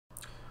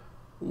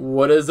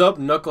What is up,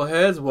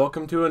 knuckleheads?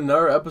 Welcome to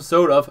another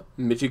episode of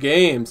Mitchey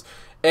Games.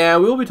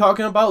 And we will be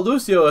talking about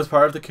Lucio as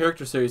part of the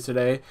character series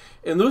today.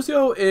 And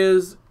Lucio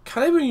is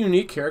kind of a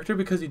unique character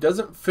because he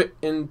doesn't fit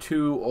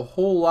into a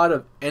whole lot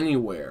of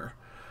anywhere.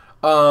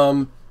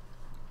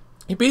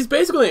 He's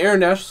basically an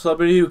international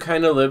celebrity who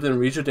kind of lived in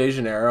Rio de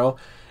Janeiro.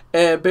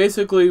 And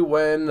basically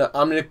when the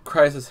Omnic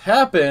Crisis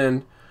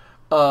happened,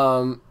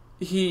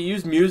 he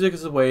used music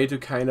as a way to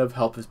kind of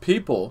help his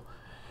people.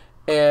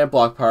 And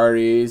block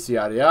parties,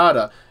 yada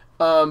yada.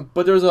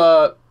 But there's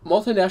a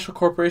multinational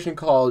corporation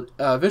called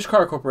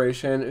Vishkar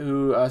Corporation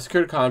who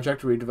secured a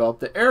contract to redevelop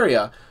the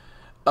area.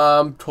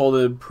 Told to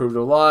improve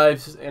their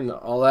lives and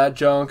all that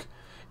junk.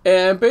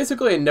 And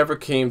basically it never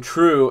came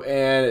true,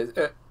 and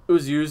it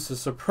was used to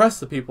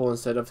suppress the people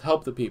instead of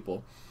help the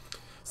people.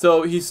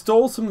 So he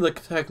stole some of the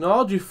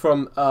technology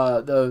from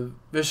the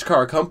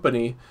Vishkar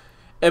company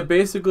and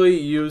basically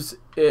used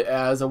it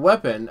as a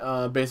weapon.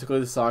 Basically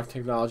the sonic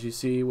technology you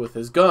see with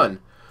his gun.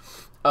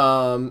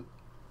 And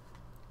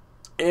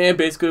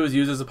basically it was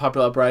used as a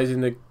popular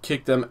uprising to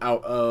kick them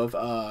out of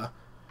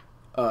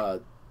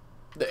the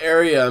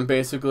area and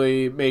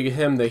basically make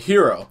him the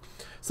hero.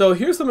 So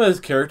here's some of his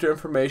character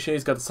information.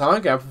 He's got the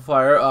sonic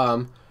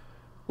amplifier,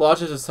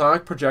 launches a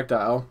sonic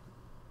projectile.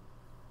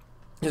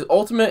 His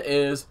ultimate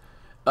is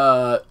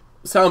sound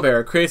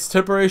barrier, creates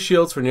temporary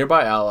shields for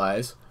nearby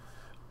allies.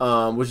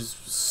 Which is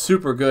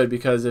super good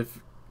because if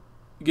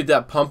you get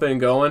that pumping and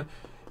going,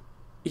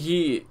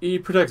 he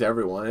protects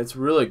everyone. It's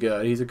really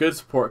good. He's a good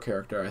support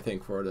character, I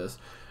think, for this.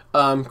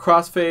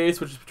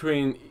 Crossfade, which is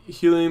between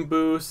healing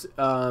boosts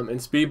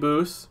and speed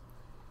boosts.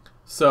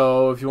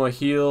 So if you want to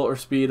heal or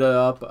speed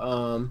up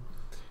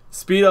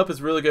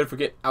is really good for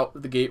getting out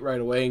of the gate right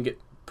away and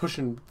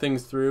pushing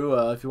things through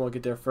if you want to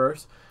get there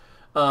first.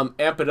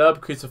 Amp it up,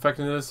 increase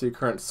effectiveness to your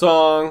current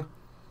song.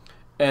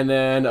 And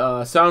then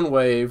sound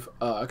wave,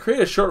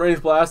 create a short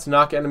range blast to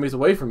knock enemies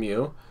away from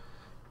you.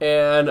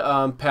 And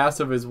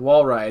passive is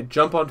wall ride,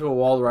 jump onto a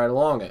wall right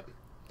along it.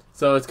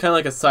 So it's kind of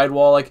like a side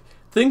wall. Like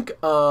think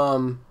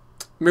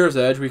Mirror's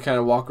Edge, we kind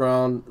of walk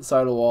around the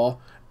side of the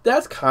wall.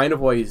 That's kind of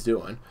what he's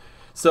doing.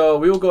 So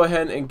we will go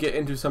ahead and get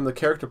into some of the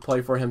character play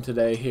for him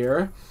today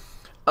here.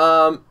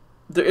 There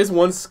is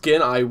one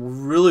skin I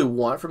really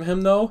want from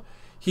him though.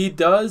 He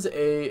has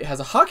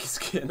a hockey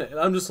skin, and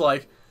I'm just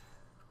like,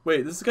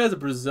 wait, this guy's a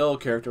Brazil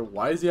character.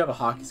 Why does he have a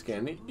hockey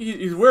skin?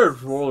 He wears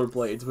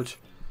rollerblades, which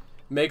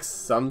makes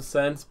some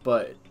sense,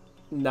 but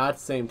not at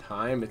the same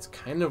time. It's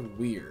kind of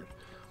weird.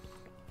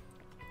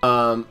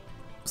 So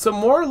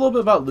more a little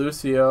bit about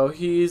Lucio.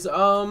 He's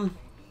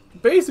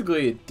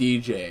basically a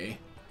DJ,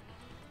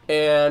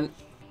 and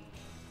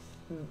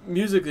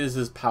music is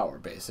his power.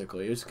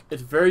 Basically, it's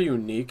very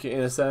unique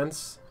in a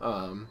sense.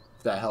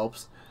 If that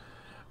helps.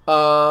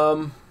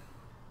 I've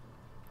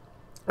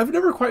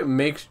never quite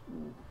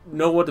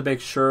know what to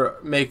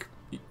make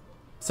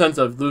sense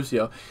of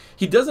Lucio.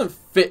 He doesn't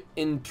fit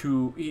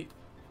into.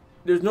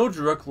 There's no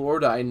direct lore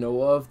that I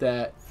know of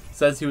that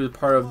says he was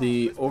part of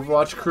the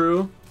Overwatch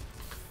crew,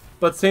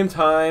 but at the same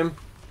time,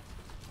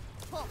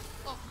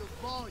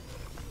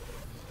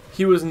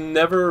 he was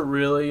never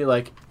really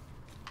like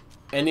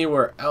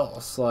anywhere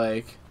else.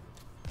 Like,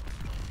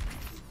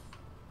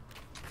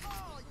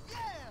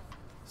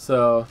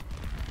 so.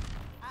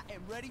 I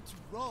am ready to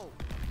roll.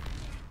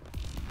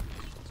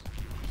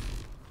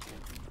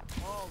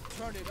 Oh,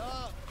 turn it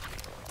up.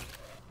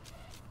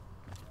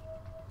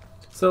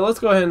 So let's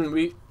go ahead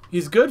and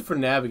he's good for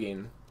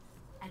navigating.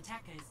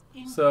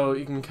 So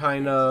you can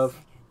kind of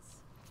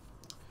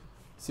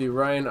see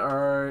Ryan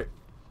Art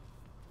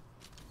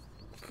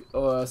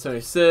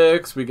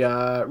 76, we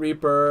got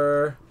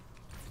Reaper,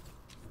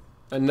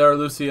 another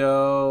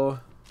Lucio,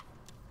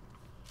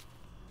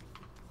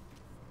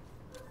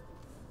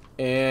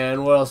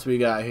 and what else we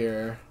got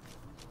here?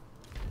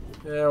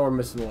 Yeah, we're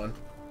missing one.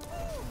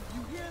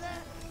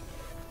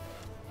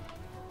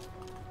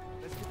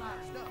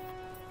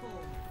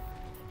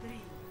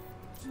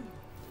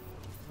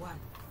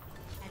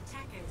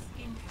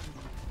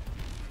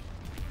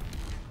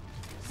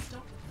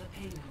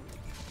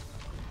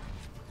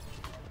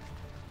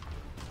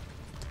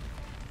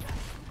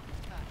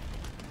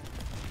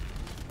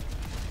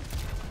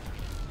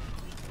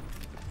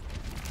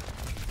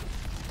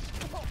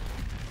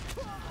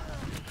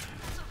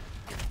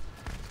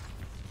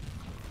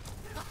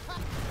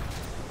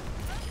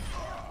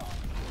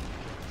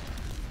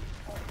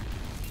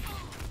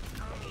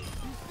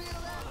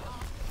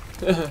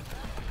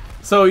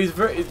 So he's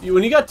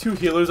when you got two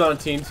healers on a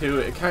team too,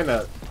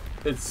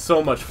 it's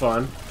so much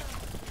fun.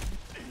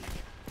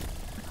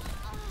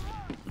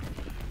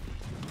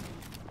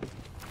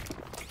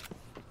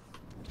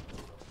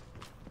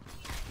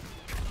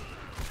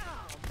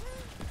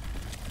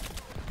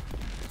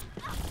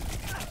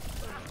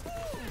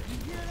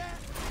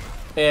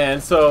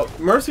 And so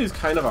Mercy is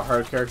kind of a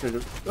hard character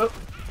to. Oh,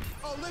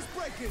 let's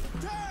break it.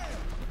 Damn!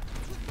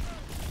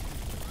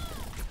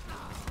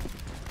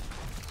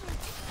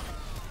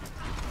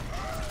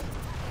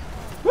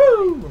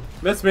 Woo!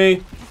 Miss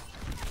me.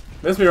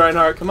 Miss me,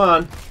 Reinhardt. Come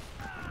on.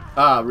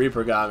 Ah,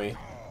 Reaper got me.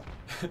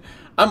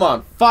 I'm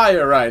on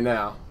fire right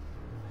now.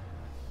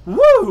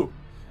 Woo!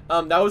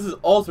 That was his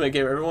ultimate.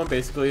 Gave everyone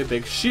basically a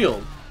big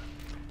shield.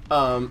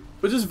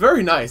 Which is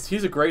very nice.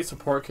 He's a great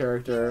support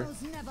character.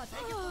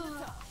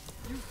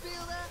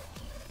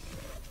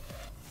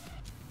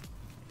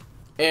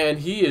 And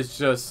he is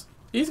just...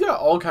 He's got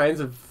all kinds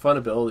of fun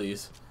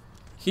abilities.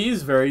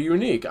 He's very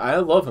unique. I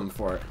love him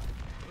for it.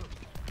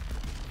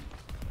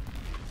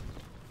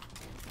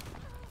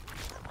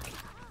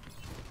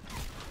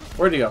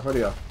 Where'd he go? Where'd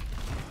he go?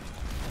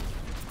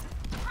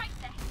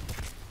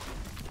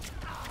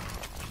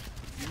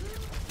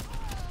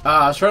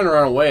 I was trying to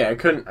run away. I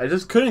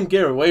just couldn't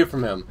get away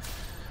from him.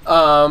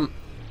 God,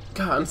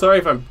 I'm sorry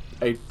if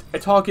I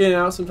talk in and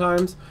out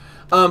sometimes.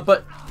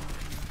 But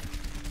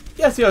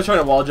yeah, see, I was trying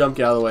to wall jump,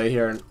 get out of the way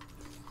here, and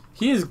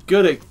he is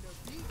good at.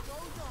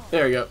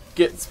 There we go.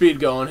 Get speed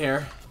going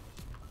here.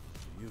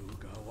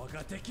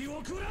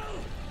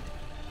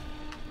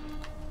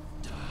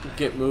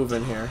 Get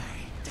moving here.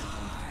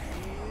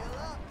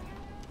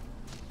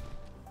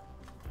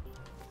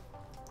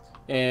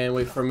 And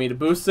wait for me to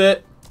boost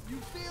it.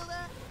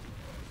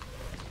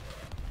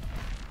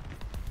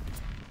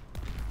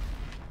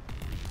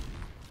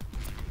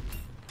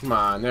 Come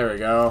on, there we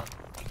go.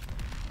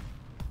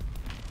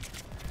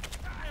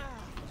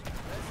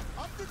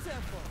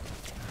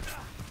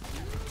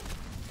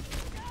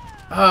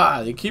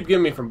 They keep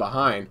getting me from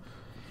behind.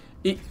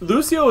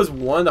 Lucio is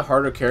one of the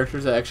harder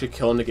characters that actually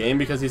kill in the game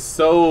because he's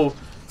so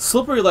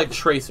slippery like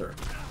Tracer.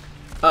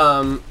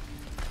 Problem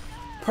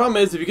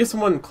is, if you get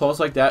someone close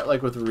like that,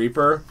 like with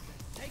Reaper,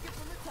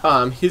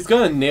 he's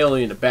gonna nail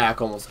you in the back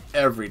almost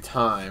every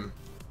time.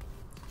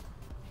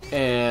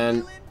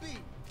 And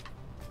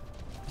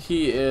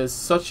he is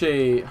such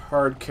a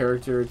hard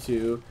character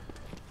to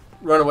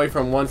run away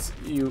from once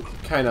you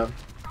kind of...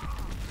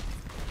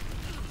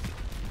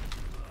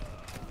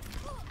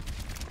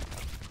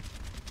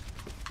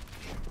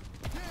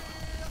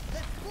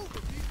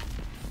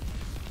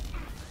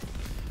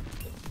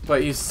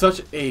 But he's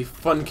such a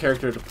fun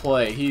character to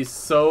play. He's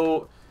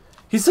such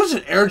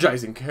an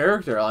energizing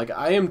character. Like,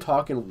 I am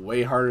talking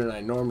way harder than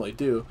I normally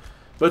do,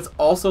 but it's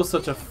also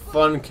such a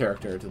fun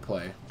character to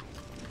play.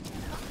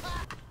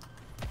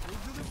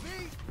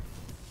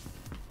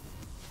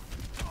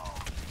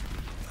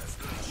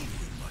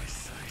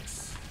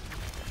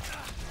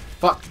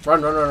 Fuck!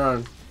 Run, run, run,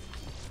 run.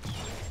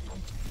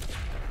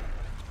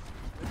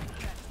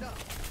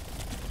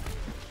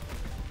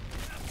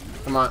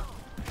 Come on.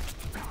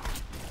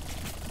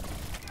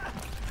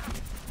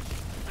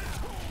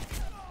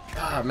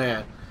 Ah,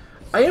 man.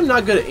 I am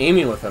not good at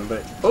aiming with him,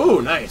 but... Oh,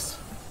 nice.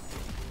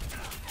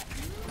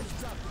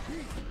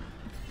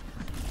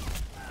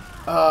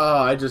 Oh,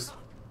 I just...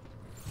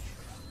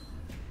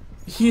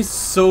 He's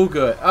so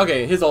good.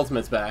 Okay, his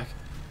ultimate's back.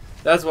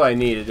 That's what I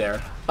needed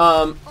there.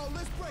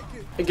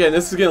 Again,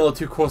 this is getting a little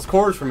too close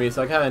quarters for me,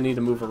 so I kind of need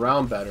to move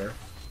around better.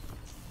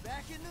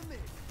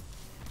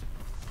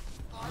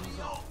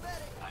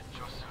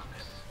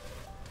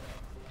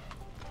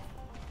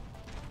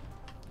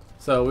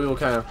 So we will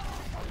kind of...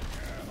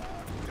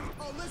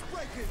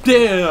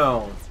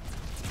 Damn!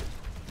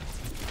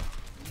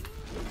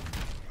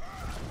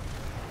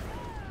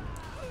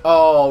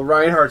 Oh,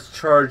 Reinhardt's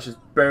charge just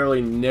barely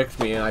nicked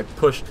me and I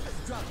pushed.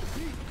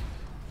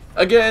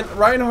 Again,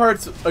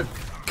 Reinhardt's a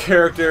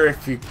character,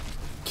 if you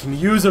can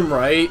use him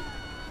right,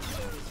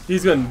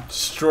 he's gonna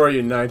destroy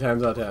you 9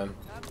 times out of 10.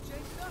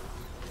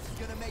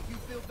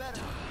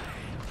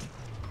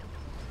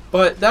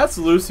 But that's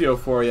Lucio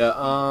for you.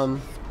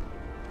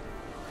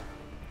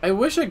 I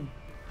wish I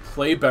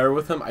play better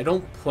with him. I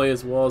don't play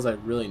as well as I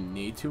really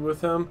need to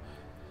with him,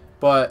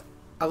 but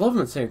I love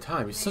him at the same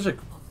time. He's such a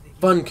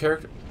fun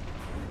character.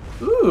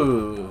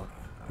 Ooh,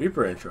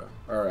 Reaper intro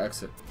or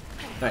exit,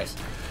 nice.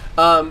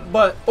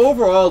 But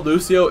overall,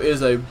 Lucio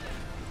is a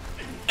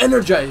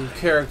energizing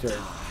character.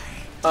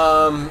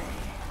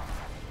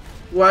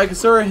 Would I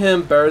consider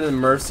him better than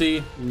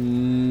Mercy?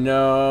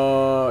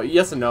 No.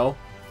 Yes and no.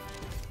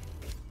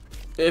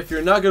 If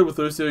you're not good with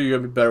Lucio, you're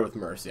gonna be better with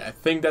Mercy. I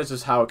think that's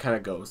just how it kind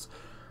of goes.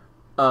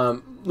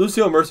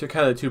 Lucio and Mercy are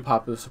kind of the 2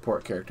 popular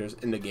support characters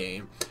in the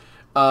game.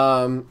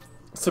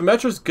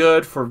 Symmetra's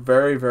good for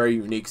very, very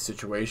unique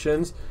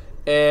situations,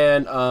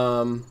 and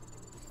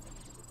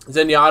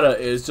Zenyatta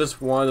is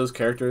just one of those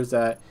characters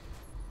that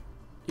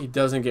he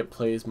doesn't get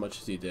played as much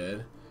as he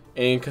did,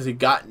 and because he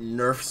got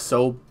nerfed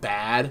so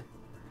bad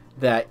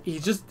that he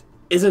just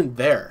isn't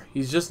there.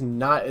 He's just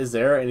not as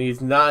there, and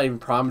he's not even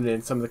prominent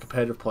in some of the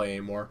competitive play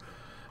anymore,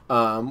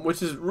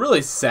 which is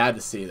really sad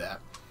to see that.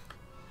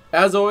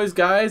 As always,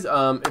 guys,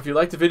 if you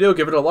liked the video,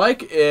 give it a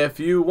like. If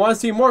you want to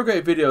see more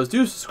great videos,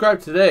 do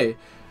subscribe today.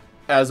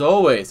 As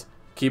always,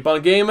 keep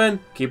on gaming,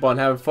 keep on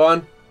having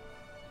fun,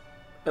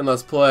 and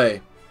let's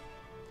play.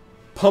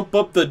 Pump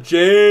up the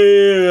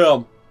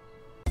jam!